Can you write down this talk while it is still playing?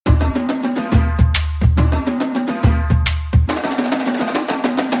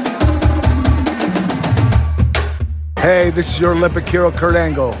Hey, this is your Olympic hero, Kurt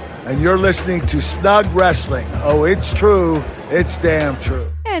Angle, and you're listening to Snug Wrestling. Oh, it's true. It's damn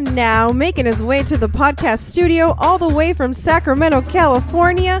true. And now, making his way to the podcast studio all the way from Sacramento,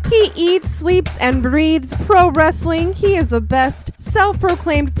 California, he eats, sleeps, and breathes pro wrestling. He is the best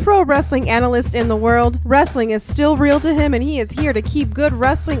self-proclaimed pro wrestling analyst in the world. Wrestling is still real to him, and he is here to keep good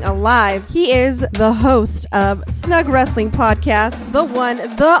wrestling alive. He is the host of Snug Wrestling Podcast, the one,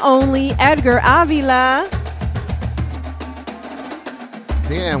 the only Edgar Avila.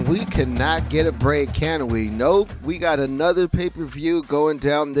 Damn, we cannot get a break, can we? Nope. We got another pay-per-view going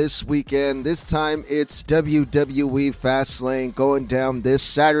down this weekend. This time it's WWE Fastlane going down this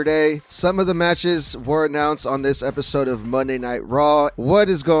Saturday. Some of the matches were announced on this episode of Monday Night Raw. What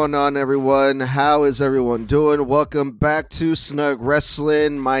is going on, everyone? How is everyone doing? Welcome back to Snug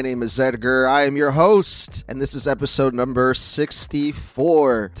Wrestling. My name is Edgar. I am your host, and this is episode number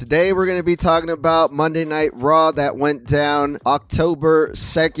 64. Today we're going to be talking about Monday Night Raw that went down October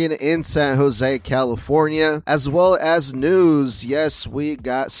 2nd in San Jose, California, as well as news. Yes, we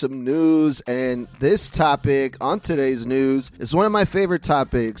got some news, and this topic on today's news is one of my favorite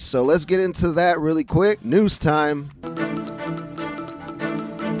topics, so let's get into that really quick. News time.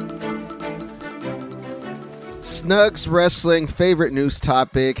 Snug's wrestling favorite news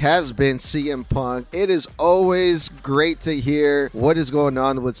topic has been CM Punk. It is always great to hear what is going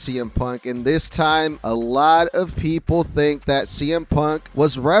on with CM Punk, and this time a lot of people think that CM Punk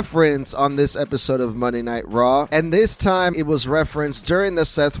was referenced on this episode of Monday Night Raw, and this time it was referenced during the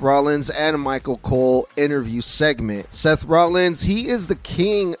Seth Rollins and Michael Cole interview segment. Seth Rollins, he is the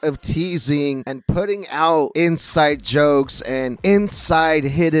king of teasing and putting out inside jokes and inside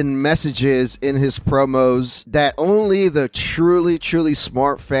hidden messages in his promos that only the truly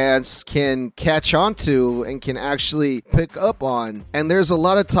smart fans can catch on to and can actually pick up on. And there's a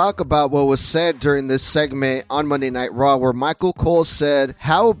lot of talk about what was said during this segment on Monday Night Raw, where Michael Cole said,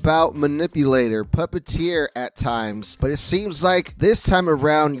 how about manipulator, puppeteer at times? But it seems like this time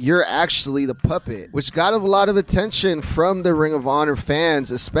around, you're actually the puppet, which got a lot of attention from the Ring of Honor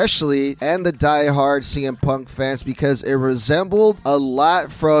fans, especially, and the diehard CM Punk fans, because it resembled a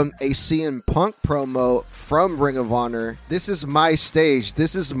lot from a CM Punk promo from Ring of Honor. This is my stage.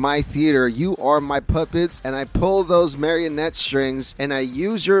 This is my theater. You are my puppets, and I pull those marionette strings, and I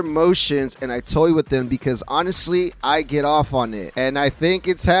use your emotions, and I toy with them because honestly, I get off on it. And I think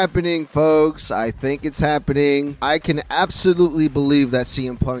it's happening, folks. I think it's happening. I can absolutely believe that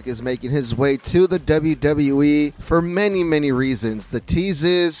CM Punk is making his way to the WWE for many reasons. The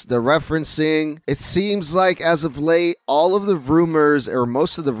teases, the referencing. It seems like as of late, all of the rumors, or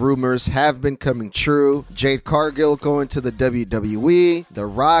most of the rumors, have been coming true. Jade Cargill going to the WWE, The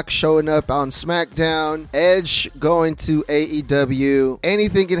Rock showing up on SmackDown, Edge going to AEW.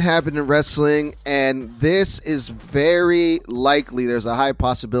 Anything can happen in wrestling, and this is very likely. There's a high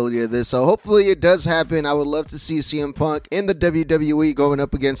possibility of this, so hopefully it does happen. I would love to see CM Punk in the WWE going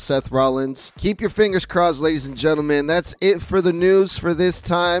up against Seth Rollins. Keep your fingers crossed, ladies and gentlemen. That's it for the news for this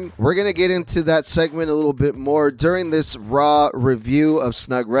time. We're going to get into that segment a little bit more during this Raw review of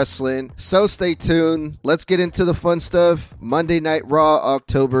Snug Wrestling, so stay tuned. Let's get into the fun stuff. Monday Night Raw,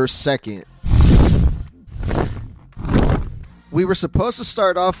 October 2nd. We were supposed to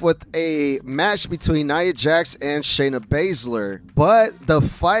start off with a match between Nia Jax and Shayna Baszler, but the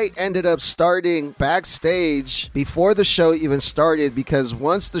fight ended up starting backstage before the show even started, because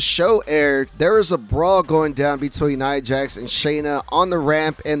once the show aired, there was a brawl going down between Nia Jax and Shayna on the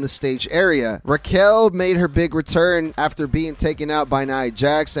ramp in the stage area. Raquel made her big return after being taken out by Nia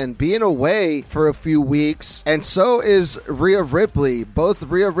Jax and being away for a few weeks, and so is Rhea Ripley. Both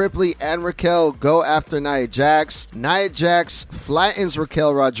Rhea Ripley and Raquel go after Nia Jax. Nia Jax flattens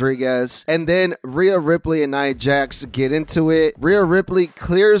Raquel Rodriguez, and then Rhea Ripley and Nia Jax get into it. Rhea Ripley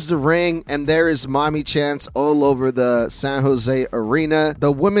clears the ring, and there is mommy chants all over the San Jose arena.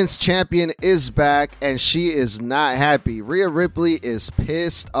 The women's champion is back, and she is not happy. Rhea Ripley is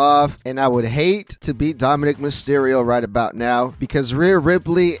pissed off, and I would hate to be Dominic Mysterio right about now, because Rhea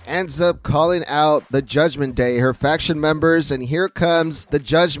Ripley ends up calling out the Judgment Day, her faction members, and here comes the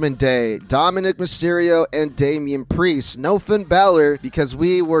Judgment Day, Dominic Mysterio and Damian Priest. No Finn Balor, because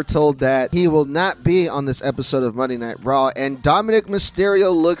we were told that he will not be on this episode of Monday Night Raw, and Dominic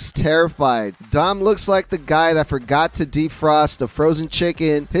Mysterio looks terrified. Dom looks like the guy that forgot to defrost a frozen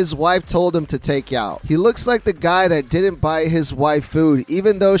chicken his wife told him to take out. He looks like the guy that didn't buy his wife food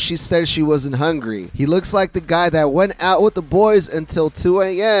even though she said she wasn't hungry. He looks like the guy that went out with the boys until 2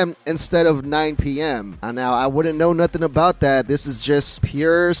 a.m. instead of 9 p.m. Now, I wouldn't know nothing about that. This is just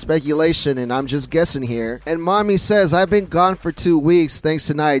pure speculation, and I'm just guessing here. And mommy says, I've been gone gone for 2 weeks thanks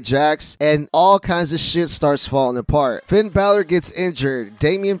to Nia Jax, and all kinds of shit starts falling apart. Finn Balor gets injured.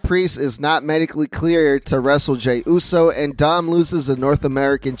 Damian Priest is not medically cleared to wrestle Jey Uso, and Dom loses the North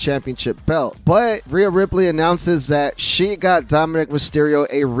American Championship belt. But Rhea Ripley announces that she got Dominic Mysterio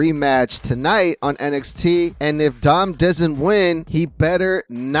a rematch tonight on NXT, and if Dom doesn't win, he better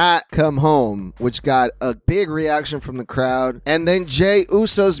not come home, which got a big reaction from the crowd. And then Jey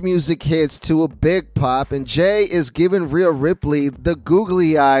Uso's music hits to a big pop, and Jey is giving Rhea Ripley the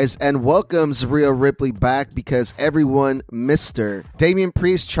googly eyes and welcomes Rhea Ripley back because everyone missed her. Damian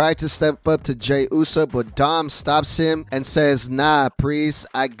Priest tried to step up to Jey Uso, but Dom stops him and says, "Nah, Priest,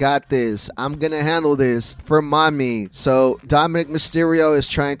 I got this. I'm gonna handle this for mommy." So Dominic Mysterio is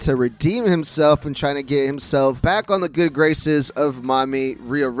trying to redeem himself and trying to get himself back on the good graces of mommy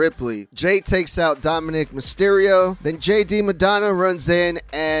Rhea Ripley. Jey takes out Dominic Mysterio. Then JD Madonna runs in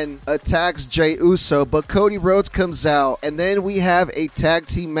and attacks Jey Uso, but Cody Rhodes comes out, and then we have a tag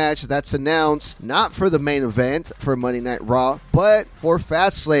team match that's announced not for the main event for Monday Night Raw, but for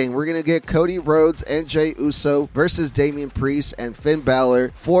Fastlane. We're gonna get Cody Rhodes and Jey Uso versus Damian Priest and Finn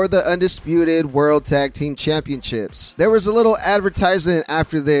Balor for the Undisputed World Tag Team Championships. There was a little advertisement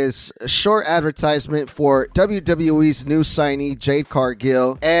after this, a short advertisement for WWE's new signee Jade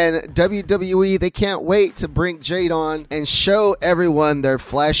Cargill, and WWE, they can't wait to bring Jade on and show everyone their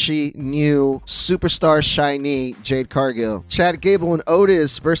flashy new superstar shiny Jade Cargill. Chad Gable and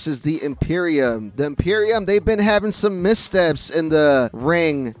Otis versus the Imperium. The Imperium, they've been having some missteps in the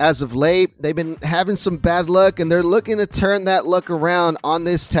ring as of late. They've been having some bad luck, and they're looking to turn that luck around on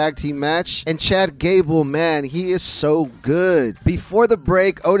this tag team match. And Chad Gable, man, he is so good. Before the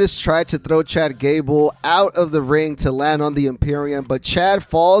break, Otis tried to throw Chad Gable out of the ring to land on the Imperium, but Chad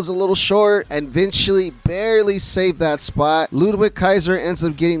falls a little short and eventually barely saved that spot. Ludwig Kaiser ends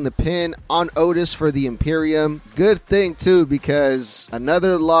up getting the pin on Otis for the Imperium. Good thing too, because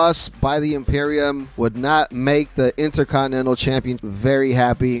another loss by the Imperium would not make the Intercontinental Champion very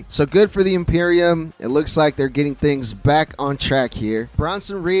happy. So good for the Imperium. It looks like they're getting things back on track here.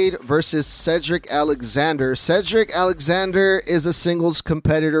 Bronson Reed versus Cedric Alexander. Cedric Alexander is a singles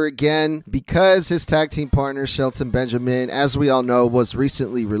competitor again because his tag team partner Shelton Benjamin, as we all know, was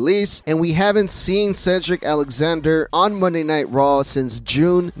recently released, and we haven't seen Cedric Alexander on Monday Night Raw since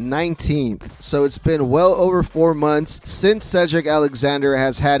June 19th. So it's been well over 4 months since Cedric Alexander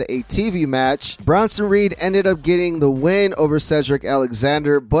has had a TV match. Bronson Reed ended up getting the win over Cedric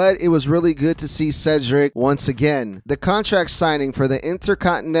Alexander, but it was really good to see Cedric once again. The contract signing for the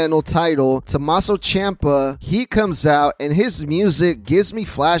Intercontinental title, Tommaso Ciampa, he comes out and his music gives me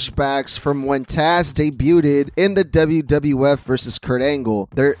flashbacks from when Taz debuted in the WWF versus Kurt Angle.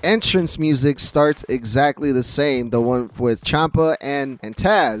 Their entrance music starts exactly the same, the one with Ciampa and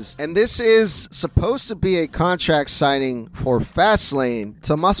Taz. And this is supposed to be a contract signing for Fastlane.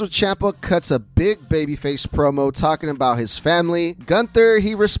 Tommaso Ciampa cuts a big babyface promo talking about his family. Gunther,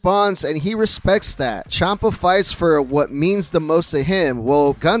 he responds and he respects that. Ciampa fights for what means the most to him.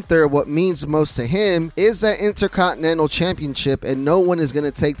 Well, Gunther, what means most to him is that Intercontinental Championship, and no one is going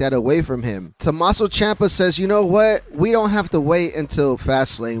to take that away from him. Tommaso Ciampa says, you know what? We don't have to wait until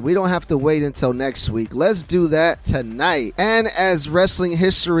Fastlane. We don't have to wait until next week. Let's do that tonight. And as wrestling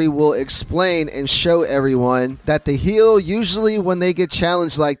history will explain and show everyone, that the heel, usually when they get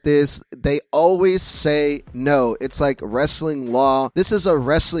challenged like this, they always say no. It's like wrestling law. This is a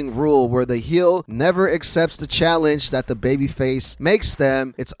wrestling rule where the heel never accepts the challenge that the babyface makes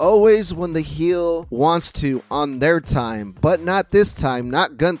them. It's always when the heel wants to on their time, but not this time,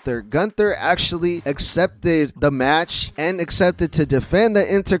 not Gunther. Gunther actually accepted the match and accepted to defend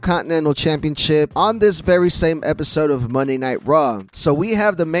the Intercontinental Championship on this very same episode of Monday Night Raw. So we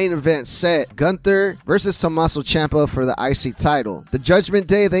have the main event set, Gunther versus Tommaso Ciampa for the IC title. The Judgment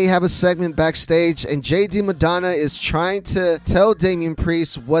Day, they have a segment backstage, and JD Madonna is trying to tell Damian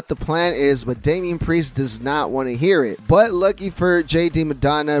Priest what the plan is, but Damian Priest does not want to hear it. But lucky for JD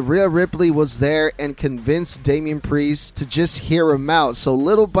Madonna, Rhea Ripley was there and convinced Damian Priest to just hear him out. So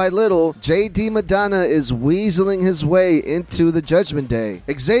little by little, JD Madonna is weaseling his way into the Judgment Day.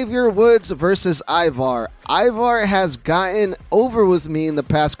 Xavier Woods versus Ivar. Ivar has gotten over with me in the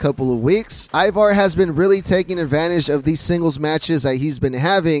past couple of weeks. Ivar has been really taking advantage of these singles matches that he's been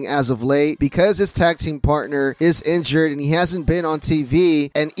having as of late because his tag team partner is injured and he hasn't been on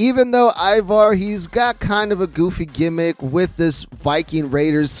TV. And even though Ivar, he's got kind of a goofy gimmick with this Viking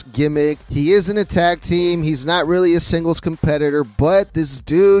Raiders gimmick, he is in a tag team. He's not really a singles competitor, but this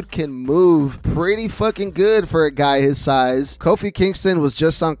dude can move pretty fucking good for a guy his size. Kofi Kingston was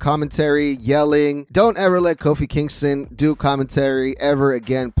just on commentary yelling, "Don't ever never let Kofi Kingston do commentary ever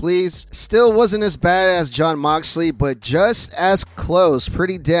again, please. Still wasn't as bad as Jon Moxley, but just as close,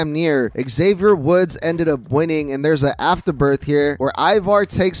 pretty damn near. Xavier Woods ended up winning, and there's an afterbirth here where Ivar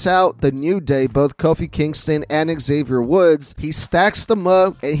takes out the New Day, both Kofi Kingston and Xavier Woods. He stacks them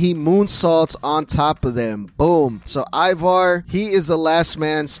up and he moonsaults on top of them. Boom. So Ivar, he is the last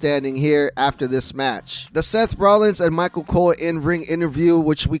man standing here after this match. The Seth Rollins and Michael Cole in-ring interview,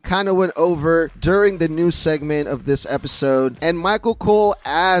 which we kind of went over during the news segment of this episode. And Michael Cole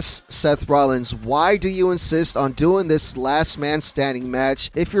asked Seth Rollins, why do you insist on doing this last man standing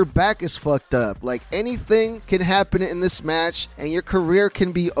match if your back is fucked up? Like, anything can happen in this match and your career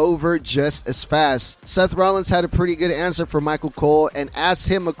can be over just as fast. Seth Rollins had a pretty good answer for Michael Cole and asked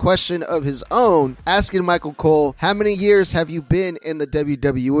him a question of his own, asking Michael Cole, how many years have you been in the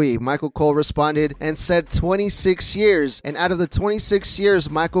WWE? Michael Cole responded and said 26 years. And out of the 26 years,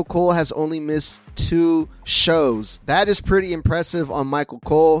 Michael Cole has only missed 2 shows. That is pretty impressive on Michael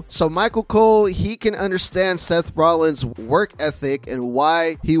Cole. So Michael Cole, he can understand Seth Rollins' work ethic and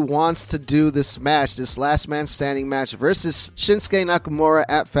why he wants to do this match, this last man standing match versus Shinsuke Nakamura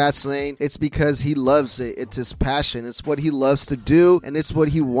at Fastlane. It's because he loves it. It's his passion. It's what he loves to do, and it's what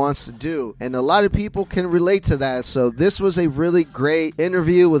he wants to do. And a lot of people can relate to that. So this was a really great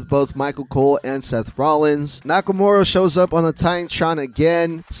interview with both Michael Cole and Seth Rollins. Nakamura shows up on the Titantron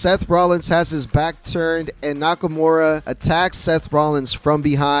again. Seth Rollins has his back turned, and Nakamura attacks Seth Rollins from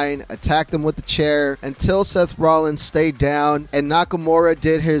behind, attacked him with the chair until Seth Rollins stayed down, and Nakamura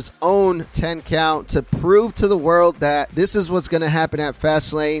did his own 10 count to prove to the world that this is what's going to happen at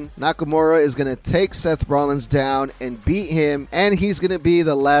Fastlane. Nakamura is going to take Seth Rollins down and beat him, and he's going to be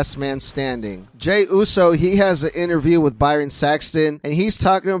the last man standing. Jey Uso, he has an interview with Byron Saxton, and he's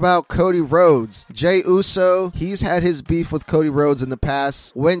talking about Cody Rhodes. Jey Uso, he's had his beef with Cody Rhodes in the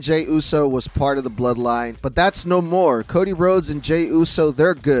past when Jey Uso was part of the bloodline, but that's no more. Cody Rhodes and Jey Uso,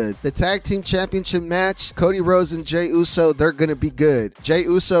 they're good. The tag team championship match, Cody Rhodes and Jey Uso, they're gonna be good. Jey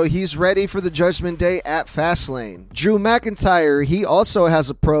Uso, he's ready for the Judgment Day at Fastlane. Drew McIntyre, he also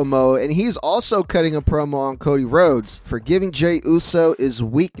has a promo, and he's also cutting a promo on Cody Rhodes. Forgiving Jey Uso is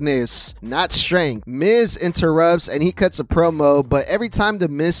weakness, not strength. Miz interrupts and he cuts a promo, but every time the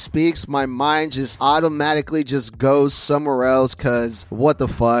Miz speaks, my mind just automatically just goes somewhere else, cause what the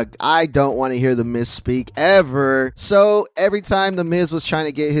fuck, I don't want to hear the Miz speak ever. So every time the Miz was trying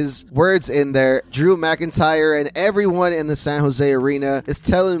to get his words in there, Drew McIntyre and everyone in the San Jose arena is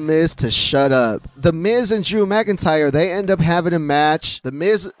telling Miz to shut up. The Miz and Drew McIntyre, they end up having a match. The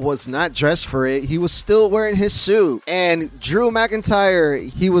Miz was not dressed for it. He was still wearing his suit. And Drew McIntyre,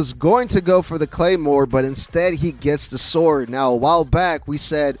 he was going to go for the Claymore, but instead he gets the sword. Now, a while back, we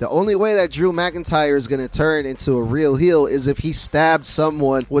said the only way that Drew McIntyre is going to turn into a real heel is if he stabbed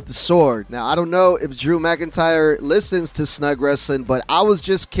someone with the sword. Now, I don't know if Drew McIntyre listens to Snug Wrestling, but I was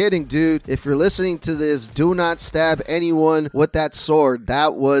just kidding, dude. If you're listening to this, do not stab anyone with that sword.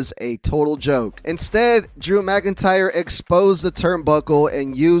 That was a total joke. Instead, Drew McIntyre exposed the turnbuckle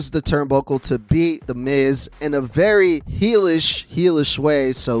and used the turnbuckle to beat The Miz in a very heelish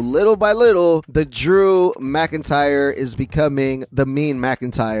way. So little by little, the Drew McIntyre is becoming the mean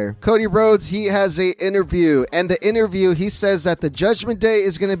McIntyre. Cody Rhodes, he has an interview, and the interview, he says that the Judgment Day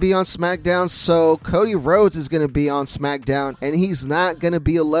is going to be on SmackDown, so Cody Rhodes is going to be on SmackDown, and he's not going to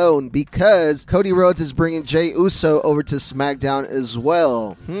be alone because Cody Rhodes is bringing Jey Uso over to SmackDown as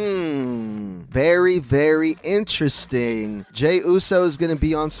well. Very, very interesting. Jey Uso is going to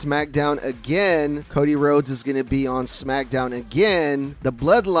be on SmackDown again. Cody Rhodes is going to be on SmackDown again. The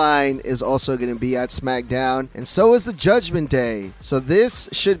Bloodline is also going to be at SmackDown, and so is the Judgment Day. So this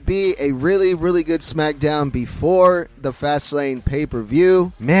should be a really, really good SmackDown before the Fastlane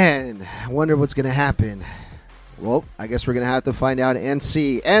pay-per-view. Man, I wonder what's going to happen. Well, I guess we're going to have to find out and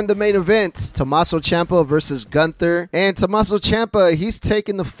see. And the main event, Tommaso Ciampa versus Gunther. And Tommaso Ciampa, he's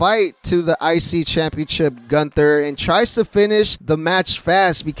taking the fight to the IC Championship Gunther and tries to finish the match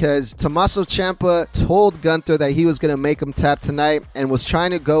fast because Tommaso Ciampa told Gunther that he was going to make him tap tonight and was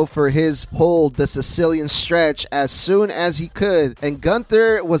trying to go for his hold, the Sicilian stretch, as soon as he could. And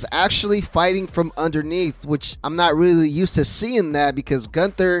Gunther was actually fighting from underneath, which I'm not really used to seeing that because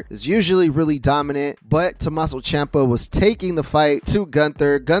Gunther is usually really dominant, but Tommaso Ciampa was taking the fight to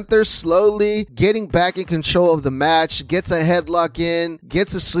Gunther. Gunther slowly getting back in control of the match, gets a headlock in,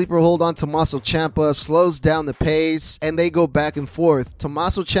 gets a sleeper hold on Tommaso Ciampa, slows down the pace, and they go back and forth.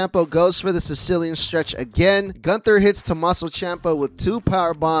 Tommaso Ciampa goes for the Sicilian stretch again. Gunther hits Tommaso Ciampa with 2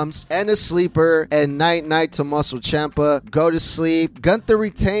 power bombs and a sleeper, and night Tommaso Ciampa, go to sleep. Gunther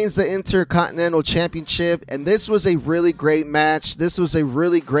retains the Intercontinental Championship, and this was a really great match. This was a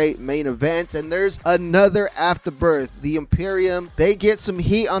really great main event, and there's another afterbirth. The Imperium, they get some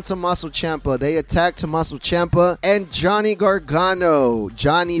heat on Tommaso Ciampa. They attack Tommaso Ciampa, and Johnny Gargano,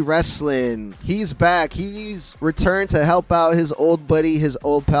 Johnny Wrestling, he's back. He's returned to help out his old buddy, his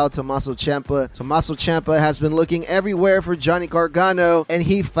old pal Tommaso Ciampa. Tommaso Ciampa has been looking everywhere for Johnny Gargano, and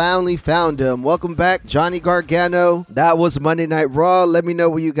he finally found him. Welcome back, Johnny Gargano. That was Monday Night Raw. Let me know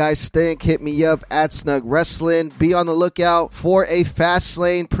what you guys think. Hit me up at Snug Wrestling. Be on the lookout for a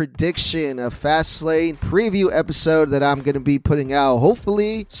Fastlane prediction, a Fastlane preview episode that I'm going to be putting out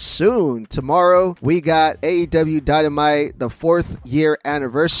hopefully soon. Tomorrow, we got AEW Dynamite, the 4th year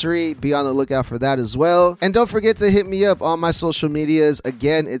anniversary. Be on the lookout for that as well. And don't forget to hit me up on my social medias.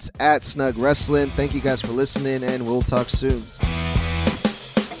 Again, it's at Snug Wrestling. Thank you guys for listening, and we'll talk soon.